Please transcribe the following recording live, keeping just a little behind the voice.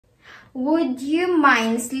Would you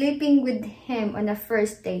mind sleeping with him on a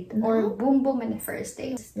first date or No. boom boom on a first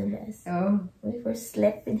date? It's the best. Oh. We first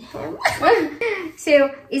slept with him.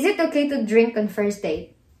 So, is it okay to drink on first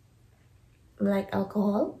date? Like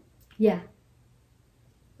alcohol? Yeah.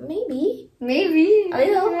 Maybe. Maybe. A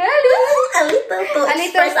little. A A little to A little.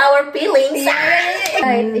 express our feelings.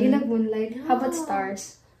 Light. You love moonlight. How about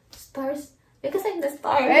stars? Stars. Because I'm the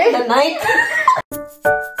star. Eh? The night.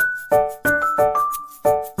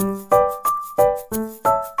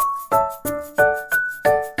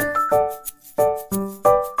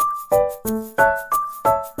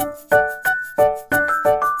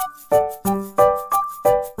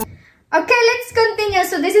 Okay, let's continue.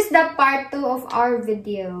 So this is the part 2 of our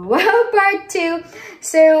video. Wow, part 2.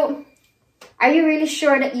 So, are you really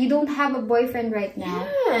sure that you don't have a boyfriend right now?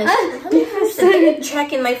 Yes. Let me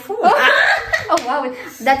check in my phone. Oh wow,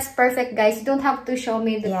 that's perfect, guys. You don't have to show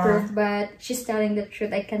me the Yeah. proof, but she's telling the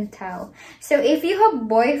truth. I can tell. So if you have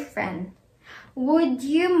boyfriend, would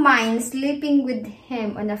you mind sleeping with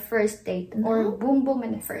him on a first date or boom boom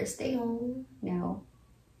on a first date? No. No.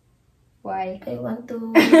 Why? I want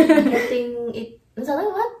to getting it.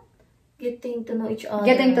 What? Getting to know each other.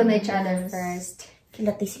 Getting to know each other Yes. first.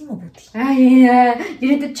 Kilatising mabuti. Ah, yeah.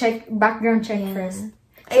 You need to check background check first.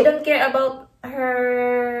 I don't care about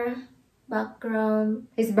her background.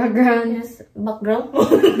 His background. Yes, background.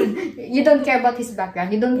 You don't care about his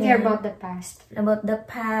background. You don't care Yeah. about the past. About the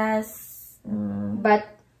past. But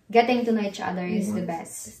getting to know each other is the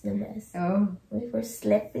best. It's the best. Oh. We first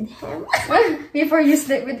slept with him. Before you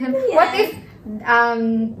sleep with him. Yeah. What if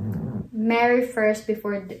marry first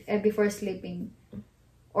before sleeping?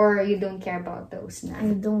 Or you don't care about those na?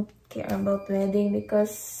 I don't care about wedding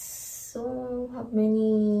because so how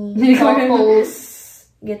many couples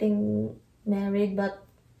getting married but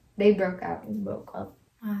They broke up. broke up.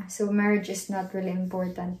 So marriage is not really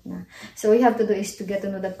important na. So what you have to do is to get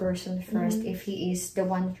to know that person first. If he is the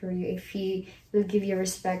one for you, if he will give you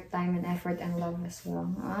respect, time, and effort, and love as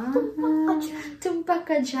well. Tumpak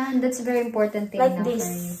ka dyan. That's a very important thing Like now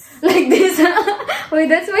this. for you. Like this. Wait,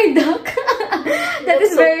 that's my duck. That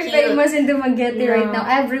is so very cute. famous in Dumaguete right Yeah. now.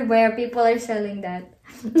 Everywhere, people are selling that.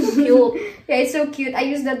 Cute. Yeah, it's so cute. I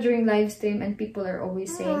use that during live stream and people are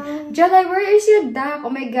always saying, Jala, where is your duck?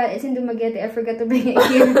 Oh my god, it's in Dumaguete. I forgot to bring it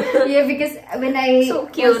here. Yeah, because when I So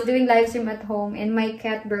was cute. doing live stream at home and my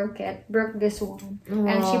cat broke this one.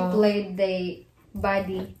 And she played the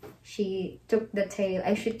body. She took the tail.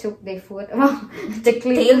 She took the foot. The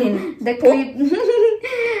clip. Tail in The clip.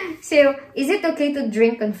 So, is it okay to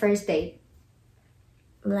drink on first date?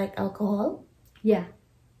 Like alcohol? Yeah.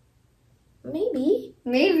 Maybe.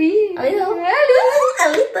 Maybe. A little. A A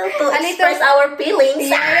little to express our feelings.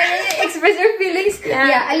 Yeah, express your feelings. Yeah.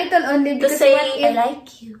 Yeah, a little only To because say what I if... like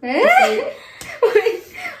you. To say,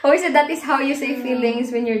 Oh, so that is how you say feelings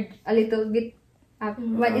when you're a little bit up.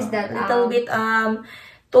 What is that? a little bit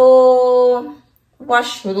to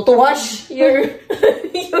wash your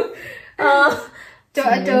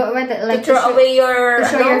like to throw away your to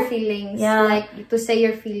show your feelings. Yeah. Like to say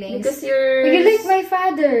your feelings. because you're You like my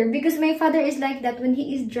father, because my father is like that. When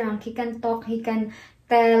he is drunk, he can talk, he can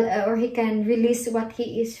tell, or he can release what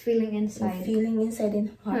he is feeling inside. feeling inside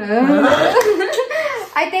in heart.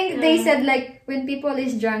 I think they said like when people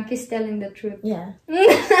is drunk, he's telling the truth. Yeah.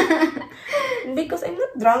 Because I'm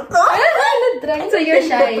not drunk. Not drunk, so you're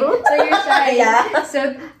shy. So you're shy. Yeah.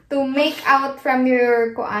 So to make out from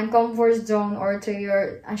your comfort zone or to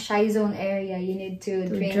your shy zone area, you need to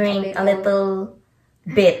drink a little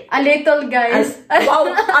bit. A little, guys.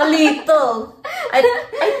 Wow, a little. I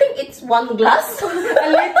think it's one glass. A little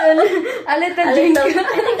A drink. little.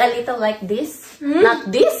 I think a little like this,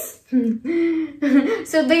 not this.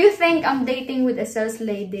 So do you think dating with a sales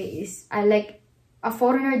lady is like a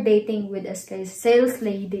foreigner dating with a sales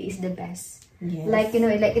lady is the best? Yes. Like, you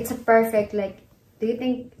know, like it's a perfect, like, do you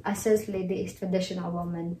think a sales lady is traditional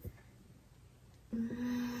woman?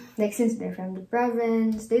 Like, since they're from the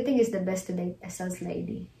province, do you think it's the best to date a sales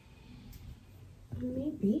lady?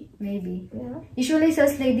 Maybe. Maybe. Yeah. Usually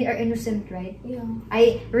sales lady are innocent, right? Yeah.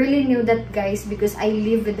 I really knew that, guys, because I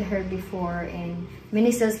lived with her before, and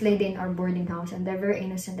many sales lady in our boarding house, and they're very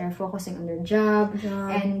innocent. They're focusing on their job.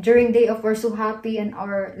 And during day off, we're so happy, and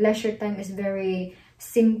our leisure time is very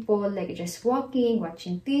simple, like just walking,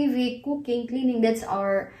 watching TV, cooking, cleaning. That's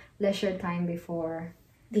our leisure time before.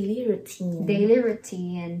 Daily routine. Daily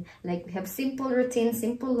routine. Like, we have simple routine,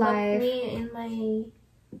 simple life. Me in my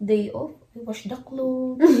day off, I wash the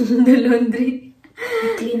clothes, The laundry.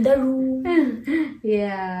 I clean the room.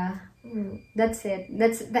 Yeah. That's it.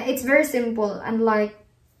 It's very simple. Unlike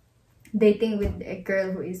dating with a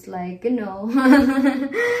girl who is like, you know.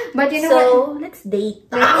 But you know So let's date.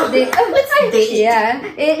 what? Let's date.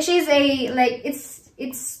 Yeah, she's a like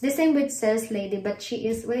it's the same with sales lady, but she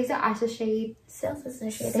is what is the associate Sales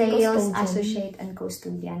associate. sales and custodian. associate and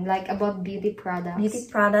custodian, like about beauty products. Beauty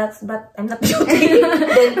products, but I'm not beauty.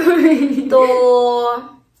 Then to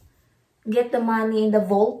get the money in the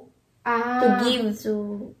vault to give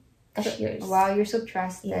to cashiers. Wow, you're so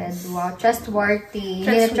trusted. Yes. Wow, trustworthy.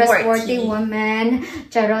 Trustworthy. Trustworthy woman.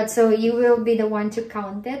 Charot. So you will be the one to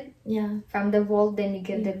count it Yeah. from the vault, then you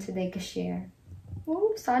give it to the cashier.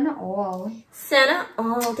 Oh, sana all. Sana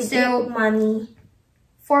all to So- get money.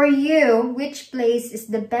 For you, which place is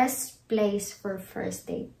the best place for first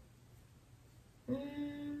date?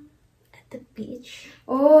 At the beach.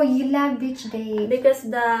 Oh, you love beach date. Because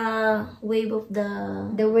the wave of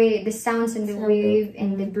the... The way, the sounds and the Sound. wave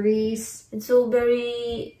and the breeze, It's so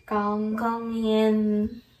very calm, calming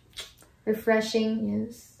and... refreshing.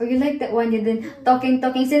 Yes. Oh, you like that one? You then talking.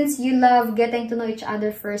 Since you love getting to know each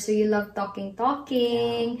other first, so you love talking.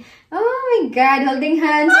 Oh my God, holding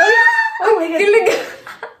hands. Oh my God.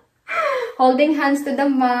 Holding hands to the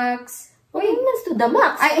max. Wait, that's to the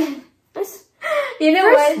max. First, You know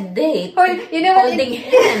first what? date. You know what? Holding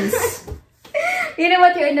hands. You know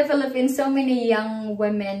what? Here in the Philippines, so many young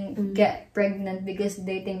women get pregnant because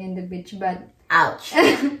dating in the beach. But Ouch.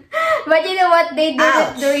 but you know what? They do it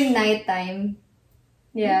Ouch. during nighttime.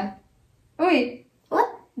 Yeah. Wait, What?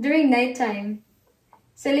 during nighttime.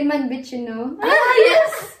 Saliman Beach, you know? Ah,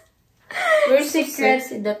 yes. We're Secret.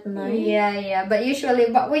 sexy that night. Yeah. But usually,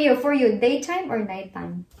 for you, daytime or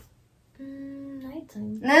nighttime?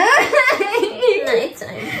 Nighttime.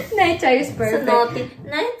 Nighttime Nighttime. is So perfect. naughty.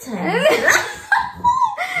 Nighttime.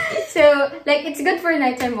 So, like, it's good for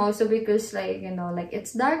nighttime also because, like, you know, like,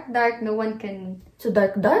 it's dark, no one can... So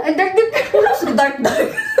dark. Dark. What's the dark?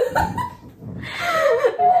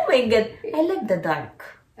 Oh my God. I like the dark.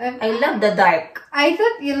 I love the dark. I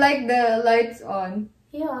thought you like the lights on.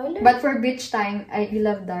 Yeah, I like. But for beach time, you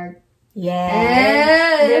love dark.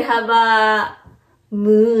 Yeah. They have a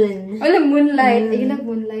moon. Oh, the moonlight. You love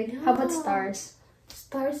moonlight. How about stars?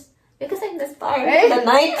 Stars. Because I'm the star. Eh? The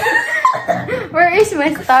night. Where is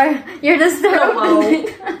my star? You're the star of the Wow. night.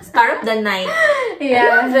 Star of the night. I Yeah.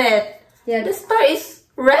 love it. Yeah, The star is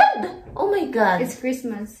red. Oh my God. it's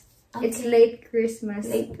Christmas. Okay. It's late Christmas.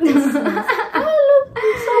 Late Christmas. Oh, look.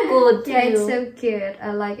 It's so good. Yeah, it's too. so cute.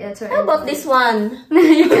 I like it. So How about this one?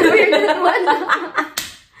 You can wear that one.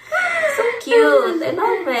 So cute. I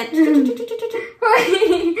love it.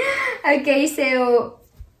 Okay, so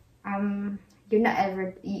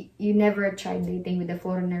you never tried dating with a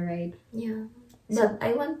foreigner, right? Yeah. But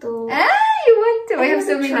I want to. You want to? I We have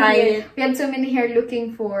so wanna many try here. it. We have so many here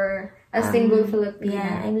looking for a single Filipina.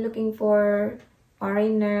 Yeah, I'm looking for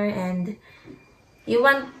foreigner and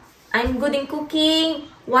I'm good in cooking,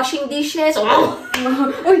 washing dishes. Oh,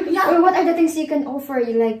 Oh, what are the things you can offer?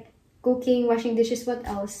 You like cooking, washing dishes. What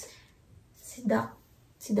else?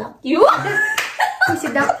 Seduct you?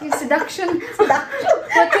 Seduction.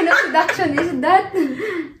 What kind of seduction is that?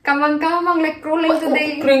 Kamang-kamang, like crawling to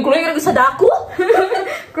the Kring-kring sadako?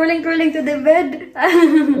 crawling to the bed.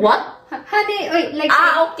 What? Honey, wait, like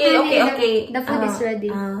Okay. The food is ready.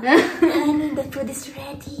 Honey, the food is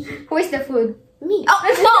ready. Who is the food? Me. Oh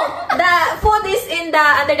no, the food is in the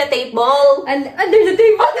under the table. And under the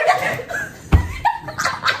table.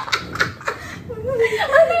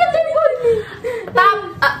 Under the table.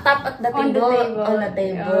 Tap at the On the table. table. On the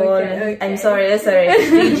table. Okay. I'm sorry.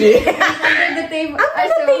 PG. Under the table. Under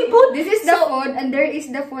the So, table. this is the food, and there is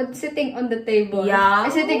the food sitting on the table. Yeah.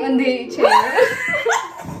 Sitting on the chair.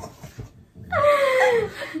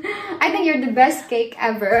 I think you're the best cake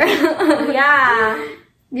ever. Yeah.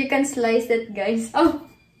 You can slice it, guys. Oh,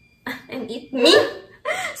 And eat me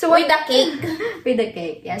so with the cake. with the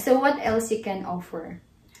cake. Yeah. So what else you can offer?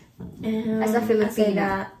 As a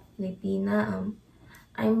Filipina.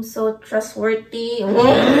 I'm so trustworthy.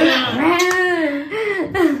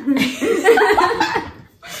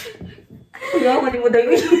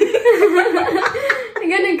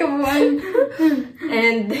 Ganun ka buwan.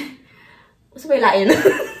 And what's my line?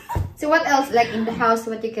 So what else, like in the house,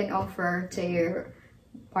 what you can offer to your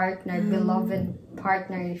partner, beloved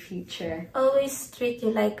partner in the future? Always treat you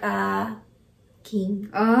like a king.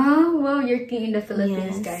 Oh, wow, you're king in the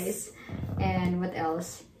Philippines, Yes. guys. And what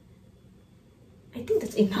else? I think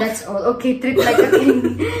that's enough. That's all. Okay, treat like a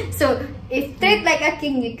king. So, if treat like a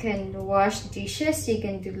king, you can wash dishes, you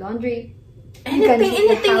can do laundry. You can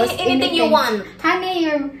anything clean the house, you want. Honey,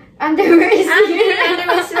 Underwear is here.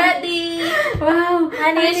 Underwear is ready. Wow.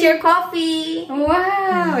 Honey, here's your coffee.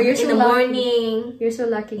 Wow. You're so In the lucky. morning. You're so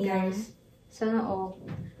lucky, Yeah. guys. Sana all.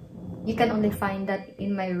 You can only find that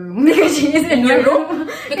in my room because she is in Your my room?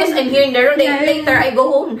 Because I'm here in the room. Yeah. Later, I go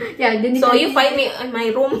home. Yeah, So you find me in my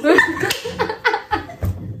room.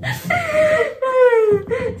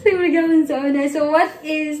 So what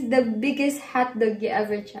is the biggest hot dog you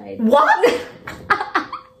ever tried? What?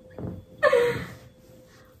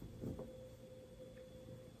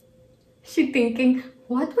 She thinking,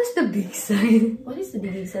 what was the big size? What is the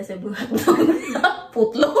biggest size of a hot dog?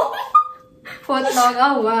 Footlong? Foot long.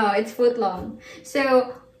 Oh wow, it's foot long.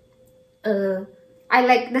 So I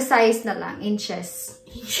like the size na lang, inches.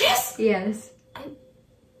 Inches? Yes.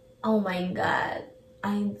 Oh my god.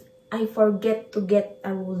 I forget to get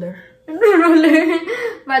a ruler. Ruler.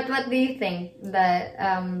 But what do you think? The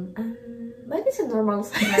What is a normal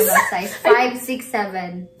size? normal size? 5, 6,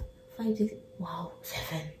 7. 5, 6. Wow,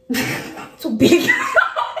 7. So big.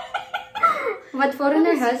 But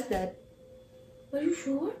foreigner has that. Are you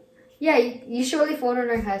sure? Yeah, usually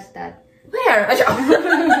foreigner has that. Where?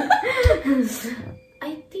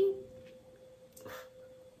 I think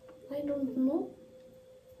I don't know.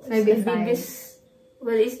 Maybe the 5. biggest.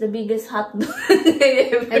 What is the biggest hot dog?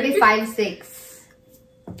 Maybe 5, 6.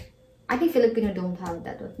 I think Filipino don't have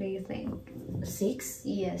that. What do you think? 6?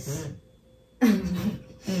 Yes.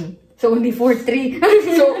 So only 4, 3.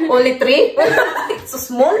 So only 3? It's so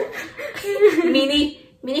small.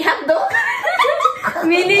 Mini hot dog.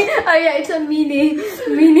 Mini. Oh yeah, it's a mini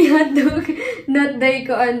hot dog. Not the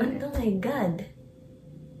koan. Oh my god.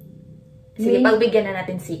 Sige, pagbigyan na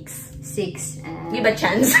natin 6. 6. Give a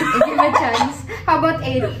chance. Give a chance. How about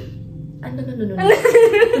 8? No.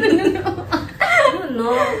 No.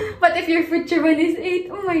 But if your future one is 8,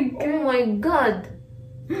 oh my god. Oh my god.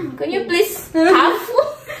 Can you please half?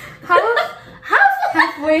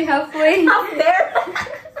 Halfway. Half there.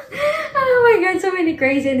 Oh my god, so many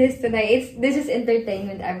craziness tonight. This is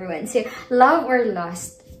entertainment, everyone. So, love or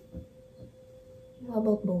lust? How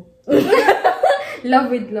about both?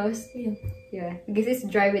 Love with lust. Yeah. Yeah, because it's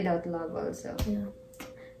dry without love also. Yeah.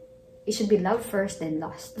 It should be love first, then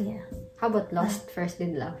lust. Yeah. How about lust first,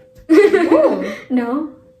 then love? No.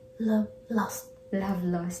 No? Love, lost. Love,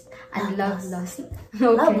 lust. And love, Love, lust.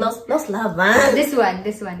 Love, lost, love, man. This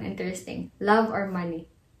one, interesting. Love or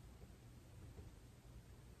money?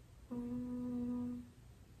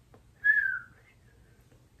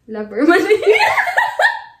 Love or money?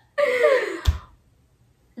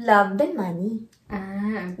 Love then money.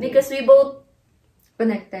 Okay. Because we both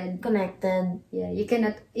Connected. Yeah, you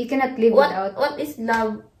cannot live what is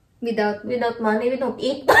love without without money? We don't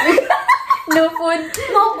eat. no food.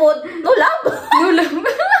 No food. No love. No love.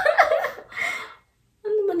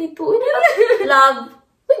 Ano man ito? Love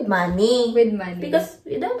with money. With money. Because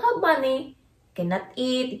we don't have money. You cannot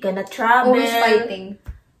eat. You cannot travel. always fighting.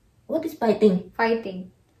 What is fighting? Fighting.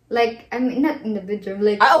 Like, I mean, not in the bedroom.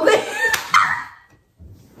 Like, Okay.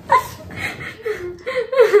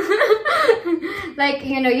 like,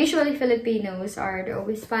 usually Filipinos they're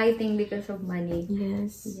always fighting because of money.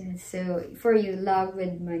 Yes. Yes, so for you, love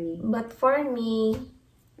with money. But for me,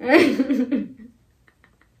 I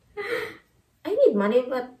need money,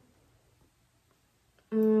 but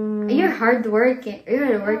You're hardworking.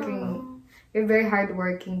 You're a very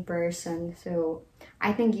hardworking person. So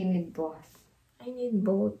I think you need both. I need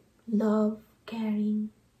both love, caring.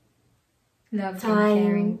 Love Time. and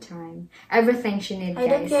caring, time. Everything she needs, I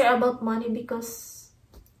guys. don't care about money because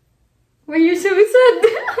Why you so sad?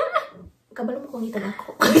 kabalo mo kung itan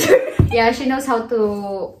ako. Yeah, she knows how to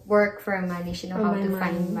work for money. She knows how to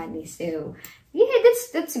find money. So yeah,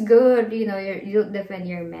 that's good. You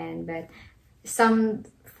defend your man, but some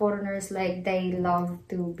foreigners, like, they love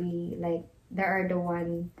to be like they are the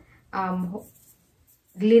one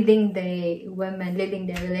leading the women, leading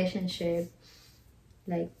the relationship.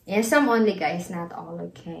 Like, yeah, some only, guys, not all,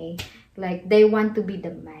 okay? Like, they want to be the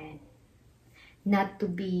man, not to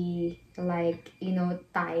be like,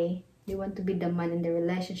 Thai. They want to be the man in the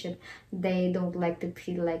relationship. They don't like to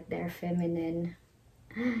feel like they're feminine.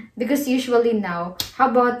 Because usually now,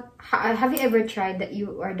 have you ever tried that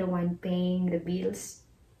you are the one paying the bills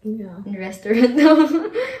Yeah. in restaurant now?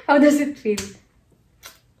 How does it feel?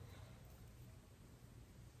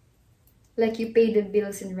 Like, you pay the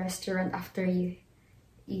bills in restaurant after you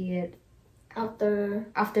eat.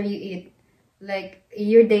 After you eat, like,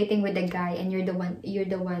 you're dating with a guy and you're the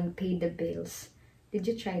one pay the bills. Did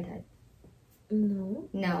you try that?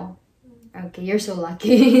 No. Okay, you're so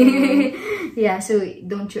lucky. Yeah, so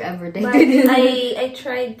don't you ever date but with him? I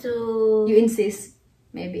tried to You insist,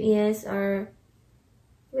 maybe. yes, or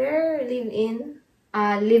Where live in?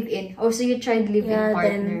 Live in. Oh, so you tried live in Yeah,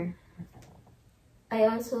 partner. I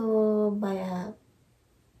also buy a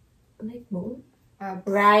like bowl.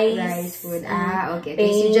 Rice Rice food. Okay. So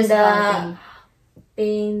paying you just helping.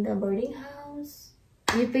 paying the boarding house.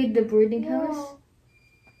 You paid the boarding Yeah. house?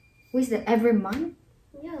 Who is that? Every month?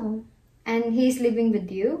 Yeah. And he's living with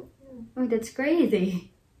you? Oh, that's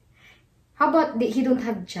crazy. How about he don't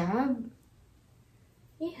have job?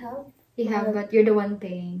 He have. He have, but you're the one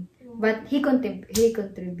paying. But he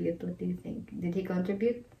contribute. What do you think? Did he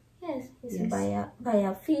contribute? Yes. He's Yes. buy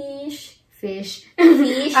a fish. Fish.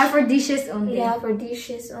 Fish. For dishes only. Yeah, for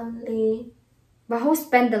dishes only. But who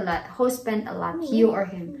spent a lot? Who spent a lot? Me. You or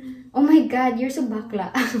him? Oh my god, you're so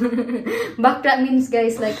bakla. Bakla means,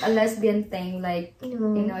 guys, like a lesbian thing, like you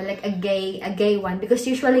know, like a gay one. Because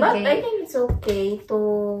usually But gay. I think it's okay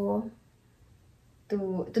to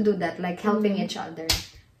do that, like helping each other.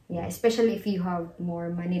 Yeah, especially if you have more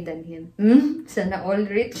money than him. Sana all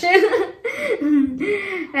rich.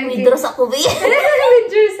 withdraw sa kubi.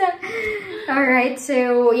 Alright,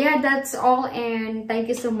 so yeah, that's all, and thank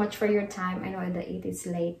you so much for your time. I know that it is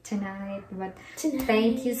late tonight, but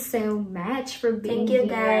thank you so much for being here.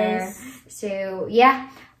 Thank you, guys. So yeah,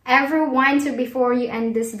 everyone, so before you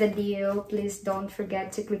end this video, please don't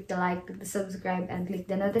forget to click the like, click the subscribe, and click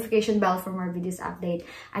the notification bell for more videos update.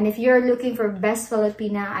 And if you're looking for best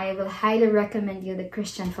Filipina, I will highly recommend you the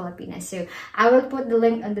Christian Filipina. So I will put the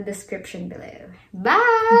link on the description below. Bye!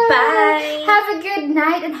 Bye! Have a good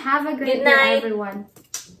night and have a great Good day, night. everyone.